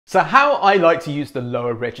So how I like to use the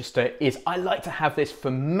lower register is I like to have this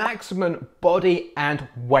for maximum body and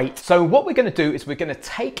weight. So what we're going to do is we're going to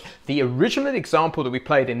take the original example that we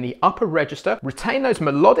played in the upper register, retain those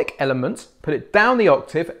melodic elements, put it down the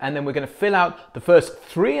octave, and then we're going to fill out the first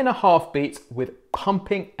 3.5 beats with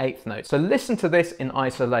pumping eighth notes. So listen to this in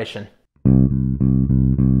isolation.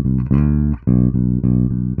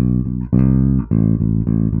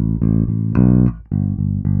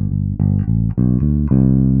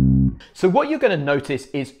 So what you're going to notice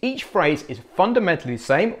is each phrase is fundamentally the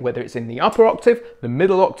same, whether it's in the upper octave, the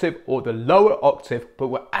middle octave, or the lower octave, but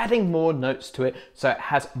we're adding more notes to it so it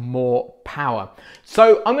has more power.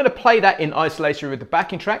 So I'm going to play that in isolation with the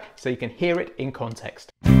backing track so you can hear it in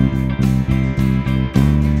context.